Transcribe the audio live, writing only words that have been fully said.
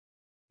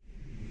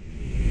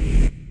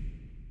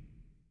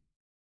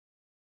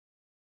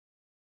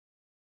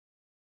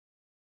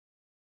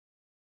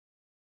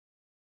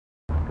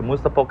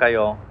Kumusta po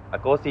kayo?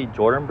 Ako si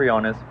Jordan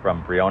Briones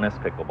from Briones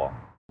Pickleball.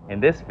 In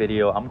this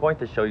video, I'm going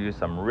to show you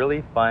some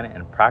really fun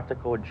and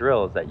practical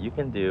drills that you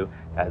can do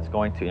that is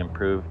going to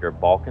improve your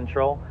ball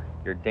control,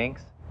 your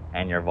dinks,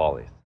 and your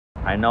volleys.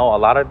 I know a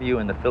lot of you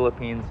in the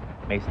Philippines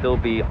may still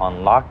be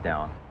on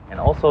lockdown,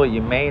 and also you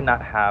may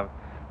not have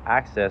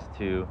access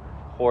to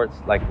courts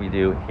like we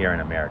do here in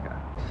America.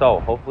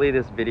 So hopefully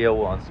this video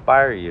will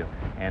inspire you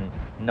and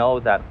know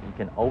that you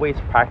can always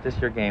practice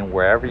your game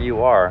wherever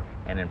you are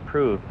and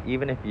improve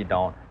even if you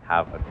don't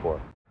have a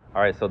court.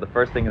 Alright, so the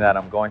first thing that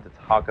I'm going to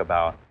talk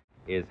about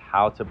is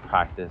how to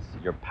practice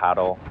your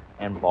paddle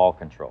and ball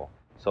control.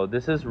 So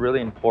this is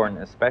really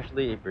important,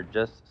 especially if you're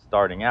just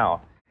starting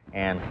out,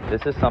 and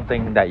this is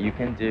something that you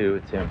can do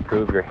to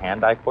improve your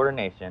hand-eye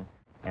coordination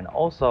and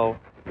also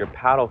your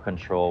paddle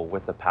control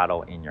with the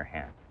paddle in your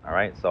hand.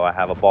 Alright, so I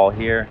have a ball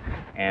here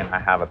and I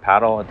have a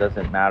paddle. It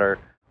doesn't matter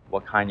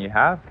what kind you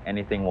have,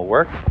 anything will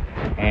work.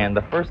 And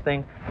the first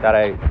thing that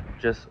I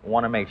just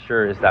want to make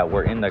sure is that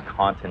we're in the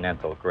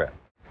continental grip.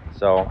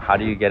 So how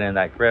do you get in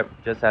that grip?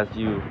 Just as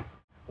you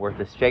were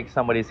to shake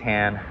somebody's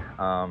hand,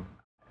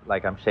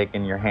 like I'm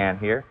shaking your hand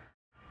here,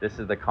 this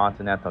is the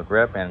continental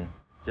grip. And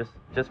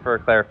just for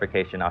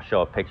clarification, I'll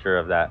show a picture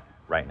of that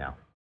right now.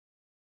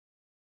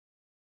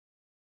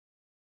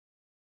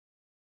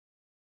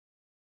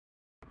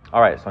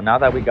 Alright, so now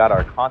that we got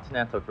our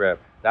continental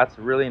grip, that's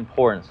really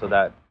important so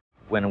that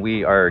when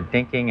we are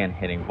dinking and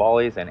hitting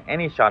volleys and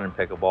any shot in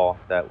pickleball,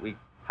 that we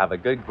have a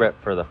good grip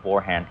for the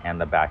forehand and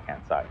the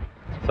backhand side.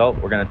 So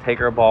we're going to take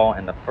our ball,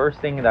 and the first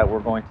thing that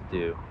we're going to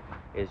do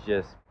is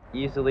just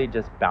easily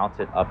just bounce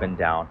it up and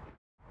down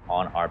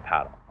on our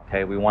paddle.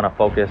 Okay, we want to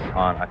focus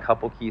on a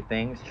couple key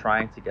things,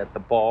 trying to get the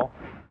ball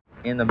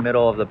in the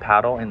middle of the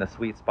paddle in the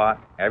sweet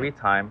spot every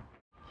time,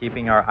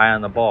 keeping our eye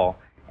on the ball.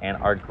 And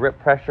our grip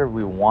pressure,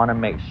 we want to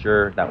make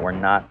sure that we're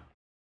not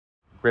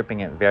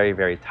gripping it very,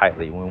 very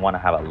tightly. We want to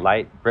have a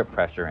light grip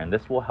pressure, and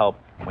this will help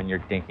when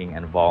you're dinking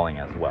and volleying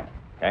as well.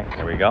 Okay,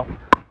 here we go.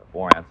 The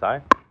forehand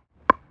side.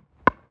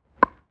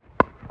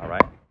 All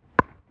right.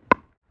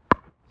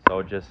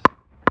 So just,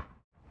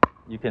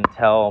 you can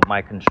tell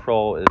my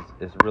control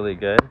is really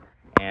good,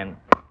 and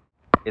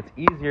it's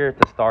easier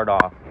to start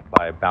off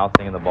by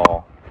bouncing the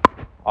ball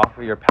off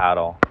of your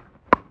paddle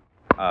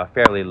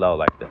fairly low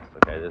like this.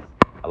 Okay, this is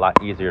a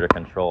lot easier to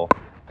control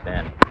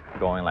than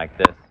going like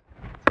this.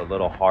 It's a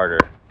little harder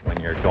when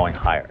you're going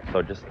higher.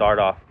 So just start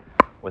off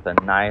with a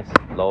nice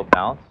low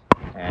bounce,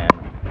 and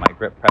my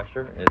grip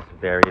pressure is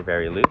very,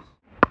 very loose.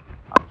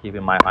 I'm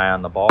keeping my eye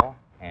on the ball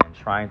and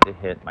trying to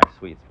hit my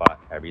sweet spot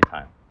every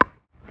time.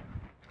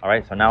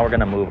 Alright, so now we're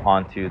going to move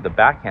on to the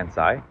backhand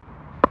side.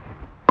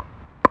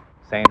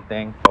 Same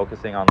thing,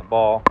 focusing on the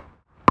ball,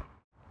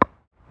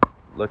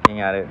 looking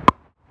at it,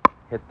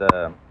 hit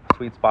the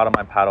sweet spot on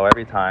my paddle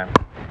every time,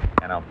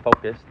 and I'm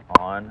focused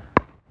on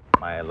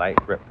my light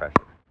grip pressure.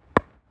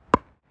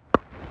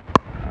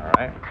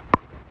 Alright.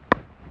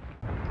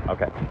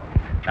 Okay.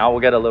 Now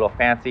we'll get a little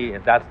fancy.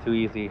 If that's too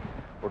easy,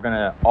 we're going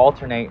to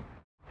alternate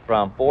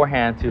from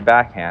forehand to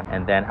backhand,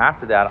 and then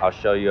after that I'll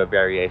show you a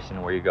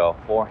variation where you go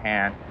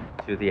forehand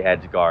to the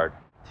edge guard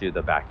to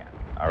the backhand.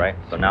 Alright,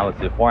 so now let's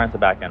do forehand to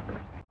backhand first.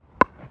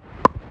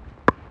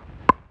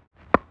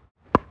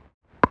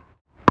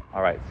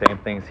 Alright, same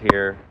things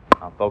here.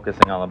 I'm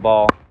focusing on the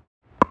ball,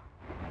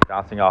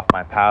 bouncing off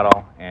my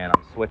paddle, and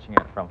I'm switching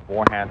it from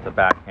forehand to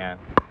backhand.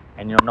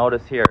 And you'll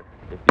notice here,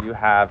 if you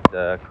have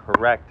the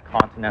correct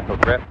continental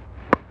grip,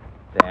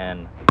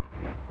 then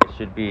it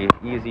should be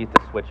easy to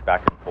switch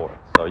back and forth.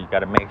 So you got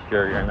to make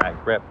sure you're in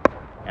that grip,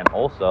 and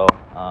also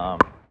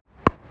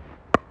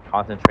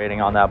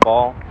concentrating on that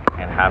ball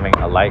and having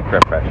a light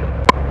grip pressure.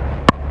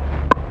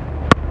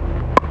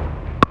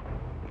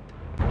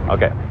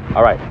 Okay,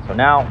 alright, so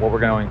now what we're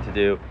going to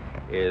do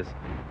is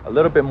a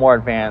little bit more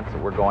advanced.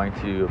 We're going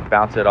to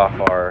bounce it off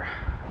our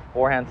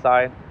forehand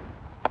side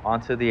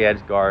onto the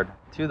edge guard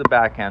to the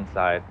backhand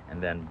side,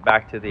 and then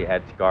back to the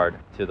edge guard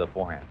to the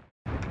forehand.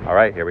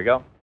 Alright, here we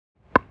go.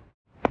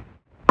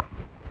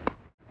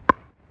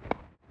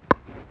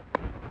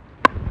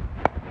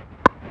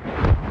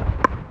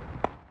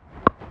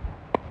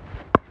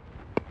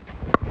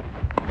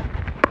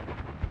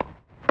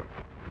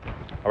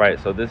 Alright,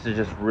 so this is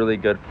just really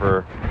good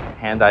for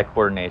hand-eye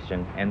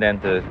coordination, and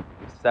then to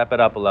step it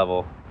up a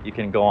level, you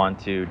can go on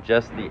to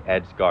just the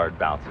edge guard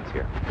bounces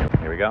here.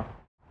 Here we go.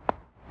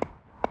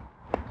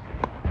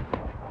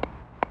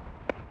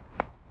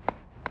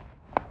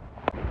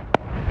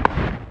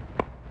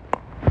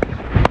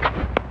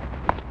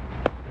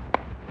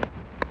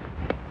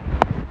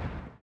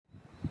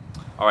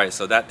 Alright,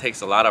 so that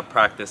takes a lot of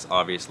practice,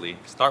 obviously.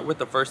 Start with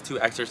the first two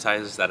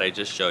exercises that I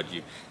just showed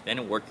you,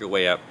 then work your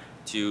way up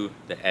to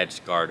the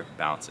edge guard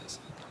bounces.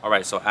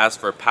 Alright, so as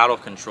for paddle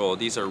control,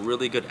 these are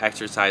really good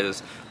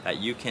exercises that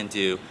you can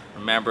do.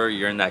 Remember,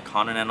 you're in that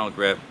continental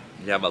grip,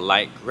 you have a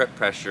light grip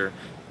pressure,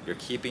 you're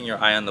keeping your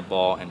eye on the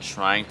ball and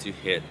trying to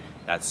hit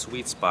that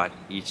sweet spot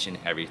each and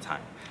every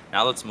time.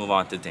 Now let's move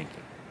on to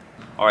dinking.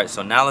 Alright,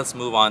 so now let's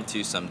move on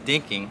to some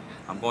dinking.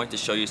 I'm going to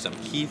show you some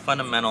key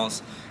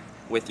fundamentals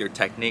with your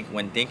technique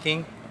when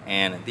dinking,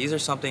 and these are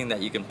something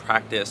that you can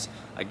practice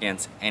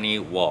against any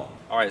wall.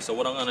 All right, so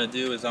what I'm gonna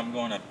do is I'm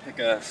going to pick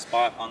a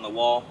spot on the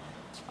wall.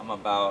 I'm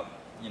about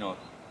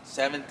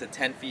 7 to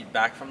 10 feet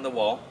back from the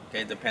wall,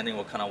 okay, depending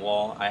what kind of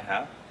wall I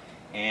have,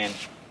 and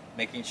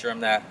making sure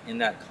I'm in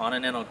that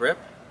continental grip.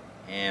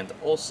 And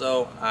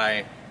also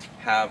I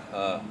have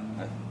a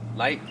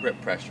light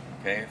grip pressure,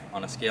 okay?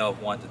 On a scale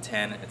of 1 to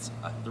 10, it's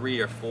a 3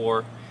 or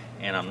 4,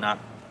 and I'm not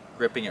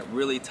gripping it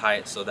really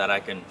tight so that I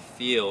can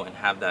feel and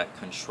have that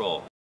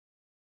control.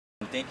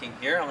 I'm thinking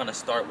here, I'm gonna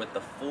start with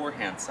the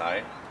forehand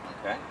side,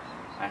 okay?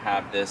 I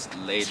have this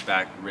laid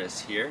back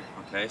wrist here,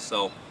 okay?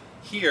 So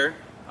here,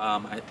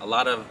 a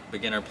lot of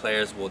beginner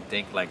players will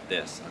dink like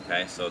this,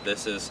 okay? So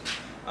this is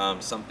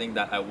something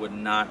that I would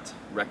not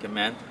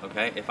recommend,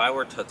 okay? If I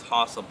were to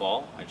toss a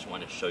ball, I just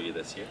want to show you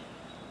this here,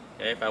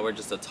 okay? If I were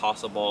just to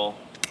toss a ball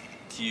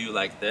to you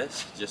like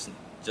this,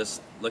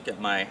 just look at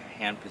my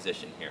hand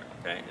position here,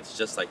 okay? It's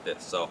just like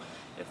this. So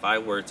if I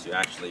were to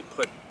actually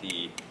put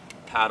the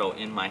paddle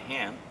in my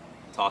hand,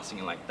 tossing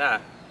it like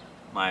that,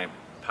 my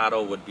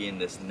paddle would be in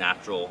this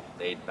natural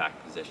laid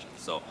back position.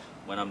 So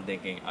when I'm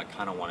dinking, I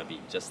kind of want to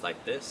be just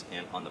like this,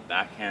 and on the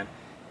backhand,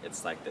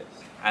 it's like this.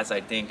 As I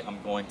dink,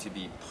 I'm going to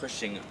be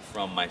pushing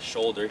from my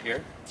shoulder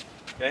here,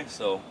 okay?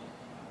 So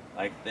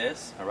like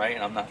this, all right?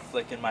 And I'm not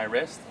flicking my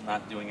wrist. I'm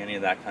not doing any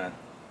of that kind of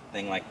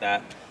thing like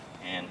that.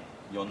 And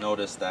you'll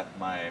notice that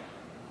my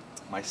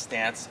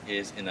stance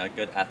is in a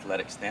good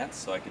athletic stance,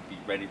 so I could be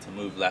ready to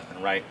move left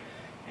and right.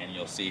 And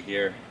you'll see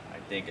here, I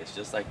think it's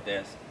just like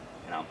this,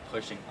 and I'm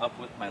pushing up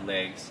with my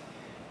legs.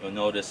 You'll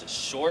notice it's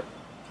short,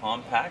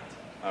 compact,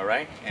 all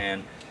right?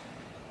 And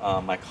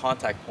my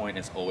contact point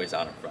is always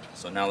out in front.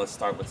 So now let's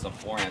start with some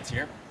forehands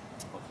here.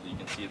 Hopefully you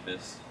can see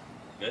this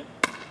good.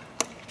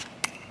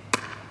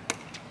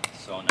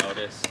 So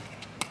notice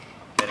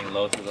I'm getting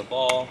low to the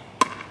ball,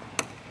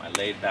 my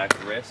laid back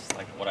wrist,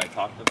 like what I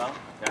talked about,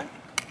 okay?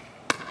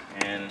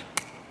 And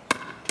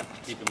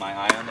keeping my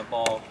eye on the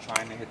ball,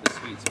 trying to hit the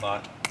sweet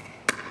spot.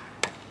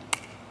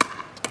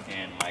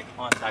 And my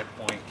contact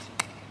point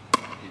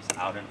is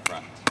out in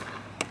front.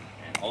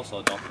 And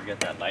also don't forget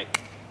that light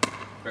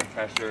grip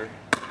pressure,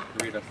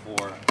 3 to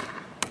 4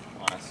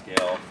 on a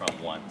scale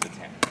from 1 to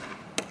 10.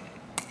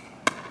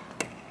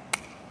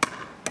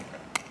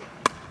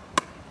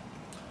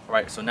 All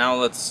right, so now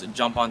let's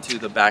jump onto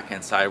the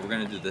backhand side. We're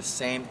gonna do the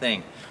same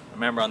thing.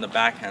 Remember, on the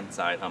backhand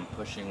side, I'm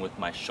pushing with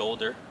my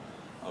shoulder,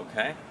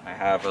 okay? I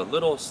have a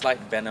little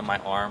slight bend in my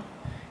arm,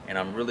 and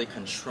I'm really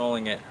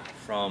controlling it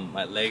from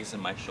my legs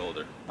and my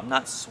shoulder. I'm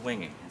not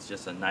swinging, it's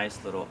just a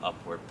nice little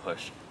upward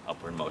push,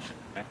 upward motion,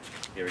 okay?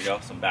 Here we go,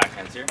 some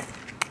backhands here.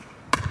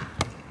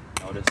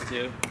 Notice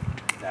too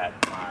that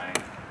my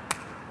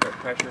grip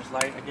pressure is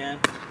light again.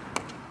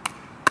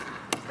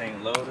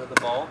 Staying low to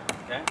the ball,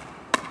 okay?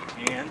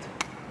 And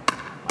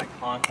my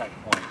contact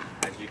point,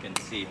 as you can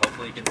see,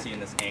 hopefully you can see in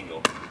this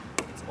angle,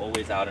 it's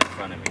always out in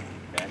front of me,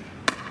 okay?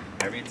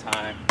 Every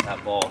time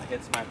that ball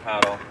hits my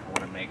paddle, I want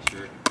to make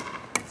sure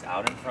it's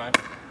out in front,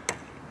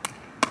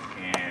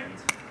 and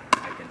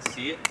I can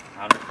see it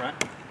out in front,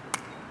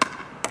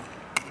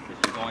 because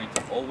you're going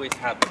to always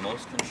have the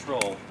most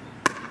control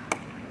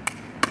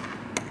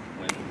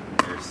when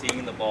you're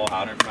seeing the ball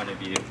out in front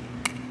of you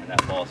and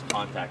that ball is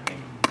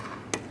contacting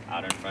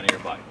out in front of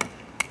your body,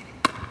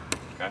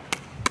 okay?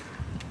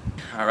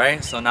 All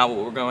right, so now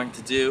what we're going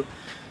to do,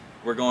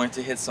 we're going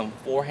to hit some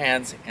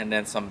forehands and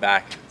then some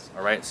backhands,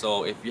 all right?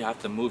 So if you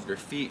have to move your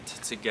feet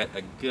to get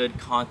a good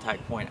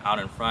contact point out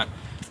in front,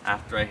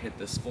 after I hit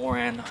this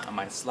forehand, I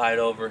might slide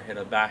over, hit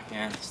a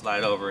backhand,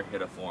 slide over,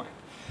 hit a forehand.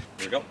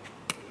 Here we go.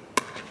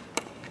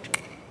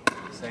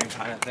 Same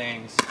kind of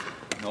things.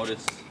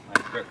 Notice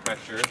my grip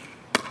pressure,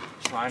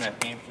 trying to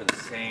aim for the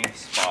same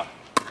spot,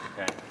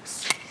 okay?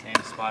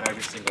 Same spot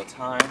every single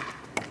time.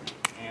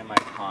 And my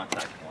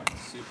contact point.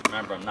 Super.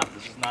 Remember,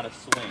 this is not a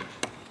swing.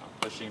 I'm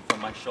pushing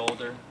from my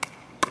shoulder,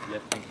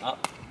 lifting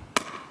up.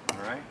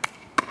 All right.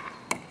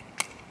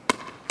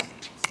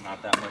 It's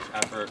not that much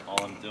effort.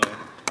 All I'm doing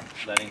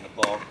is letting the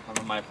ball come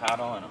in my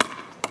paddle, and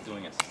I'm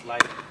doing a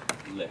slight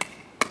lift.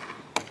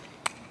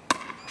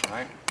 All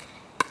right.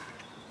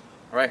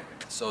 All right.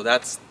 So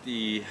that's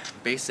the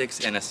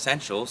basics and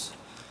essentials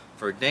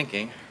for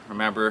dinking.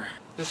 Remember,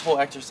 this whole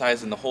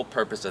exercise and the whole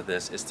purpose of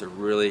this is to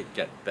really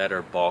get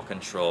better ball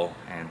control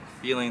and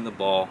feeling the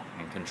ball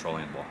and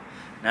controlling the ball.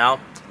 Now,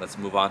 let's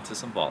move on to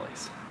some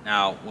volleys.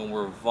 Now, when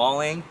we're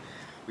volleying,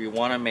 we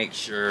want to make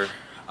sure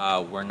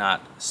we're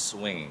not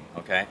swinging,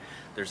 okay?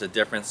 There's a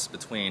difference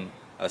between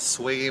a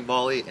swinging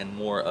volley and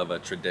more of a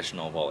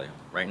traditional volley.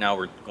 Right now,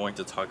 we're going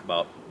to talk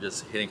about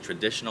just hitting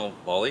traditional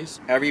volleys.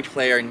 Every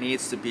player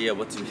needs to be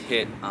able to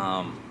hit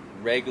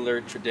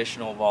regular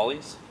traditional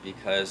volleys,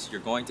 because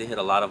you're going to hit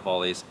a lot of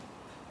volleys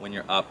when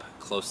you're up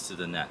close to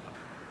the net.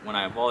 When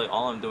I volley,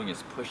 all I'm doing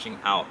is pushing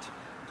out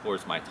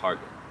towards my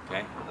target,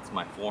 okay? That's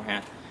my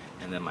forehand,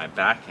 and then my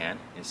backhand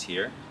is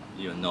here.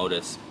 You'll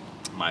notice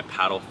my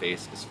paddle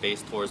face is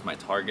faced towards my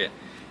target,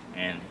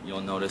 and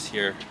you'll notice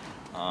here,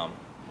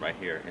 right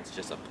here, it's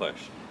just a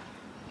push,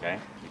 okay?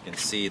 You can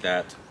see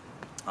that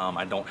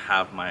I don't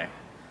have my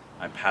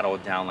paddle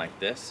down like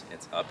this.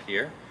 It's up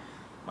here.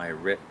 My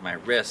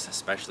wrist,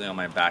 especially on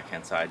my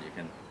backhand side, you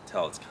can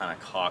tell it's kind of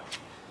cocked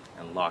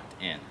and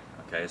locked in.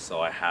 Okay,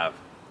 so I have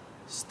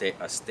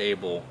a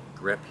stable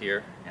grip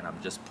here, and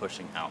I'm just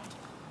pushing out.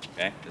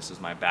 Okay, this is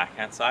my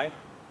backhand side.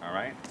 All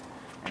right,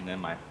 and then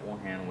my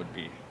forehand would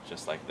be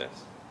just like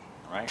this.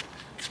 All right,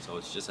 so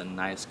it's just a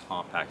nice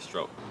compact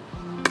stroke.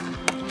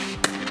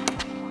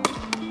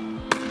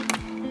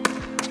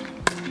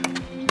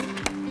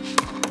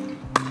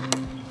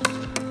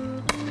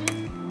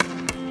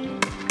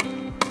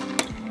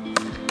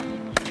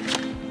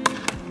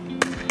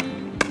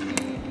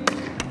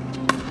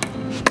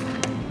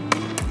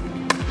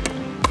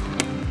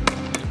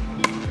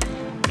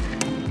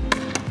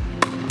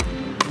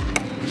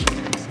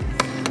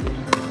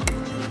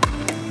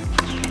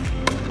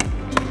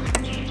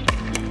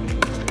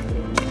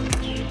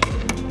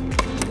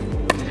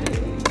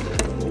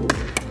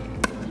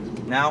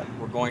 Now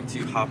we're going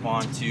to hop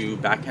on to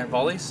backhand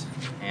volleys,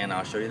 and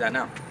I'll show you that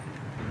now.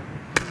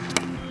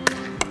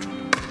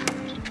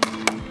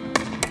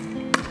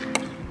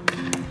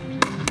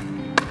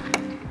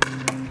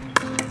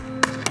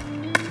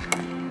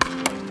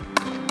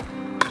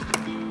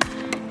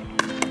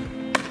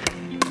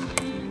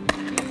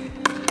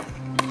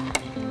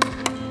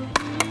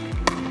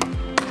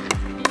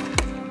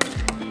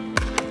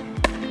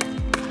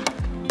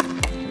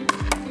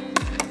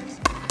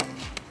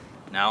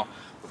 Now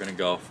we're going to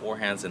go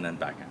forehands and then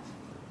backhands.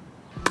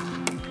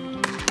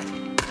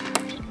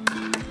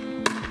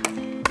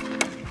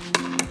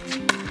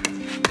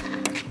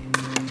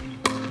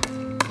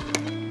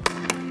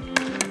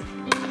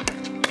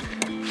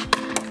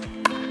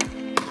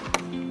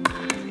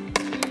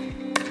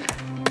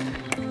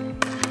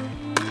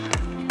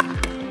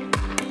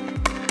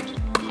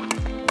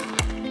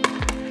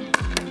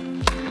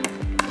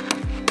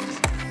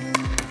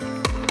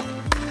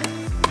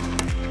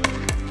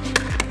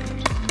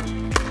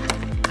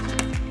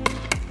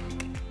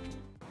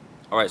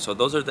 Alright, so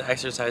those are the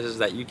exercises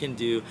that you can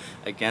do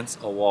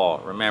against a wall.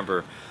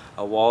 Remember,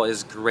 a wall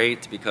is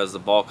great because the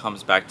ball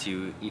comes back to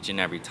you each and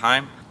every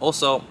time.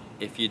 Also,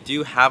 if you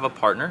do have a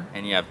partner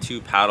and you have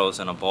two paddles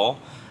and a ball,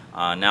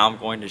 now I'm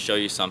going to show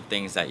you some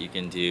things that you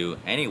can do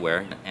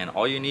anywhere. And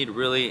all you need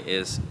really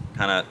is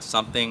kind of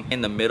something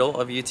in the middle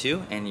of you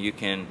two, and you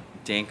can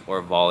dink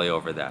or volley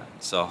over that.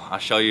 So I'll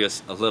show you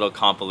a little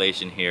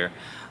compilation here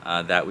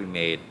that we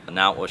made.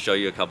 Now we'll show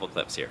you a couple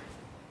clips here.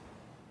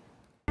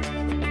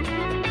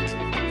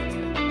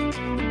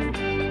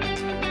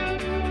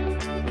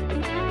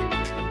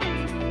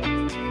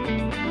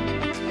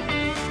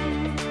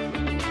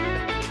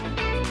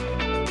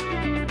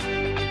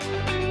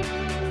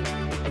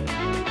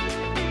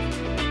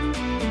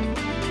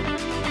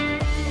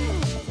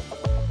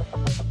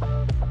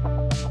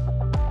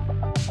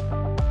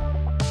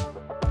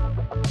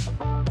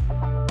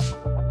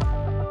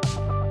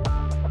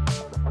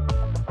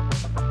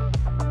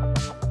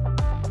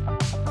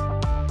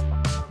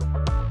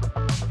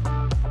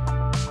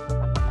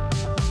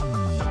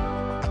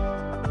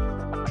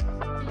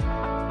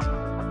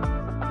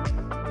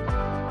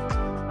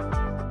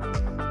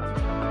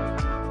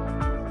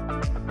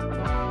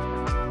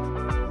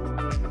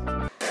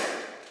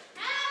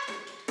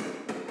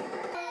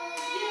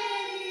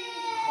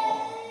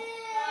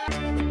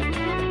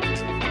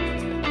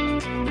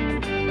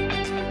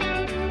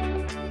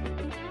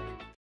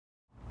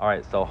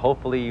 Alright, so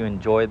hopefully you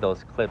enjoyed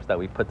those clips that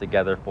we put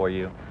together for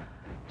you.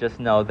 Just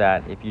know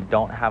that if you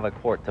don't have a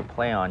court to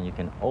play on, you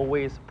can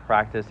always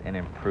practice and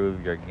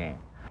improve your game.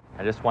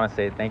 I just want to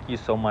say thank you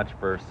so much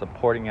for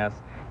supporting us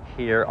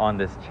here on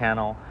this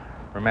channel.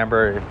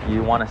 Remember, if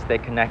you want to stay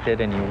connected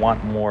and you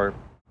want more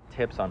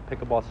tips on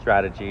pickleball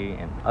strategy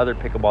and other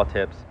pickleball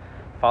tips,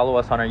 follow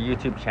us on our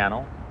YouTube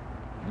channel,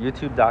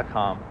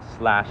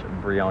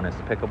 youtube.com/Briones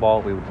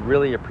Pickleball. We would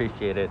really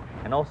appreciate it.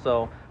 And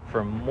also,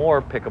 for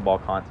more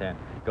pickleball content,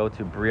 go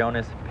to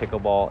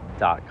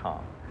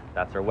brionespickleball.com.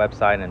 That's our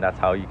website, and that's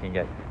how you can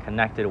get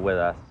connected with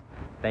us.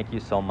 Thank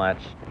you so much.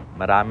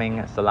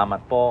 Maraming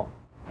salamat po,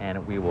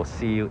 and we will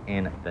see you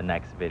in the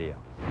next video.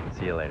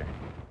 See you later.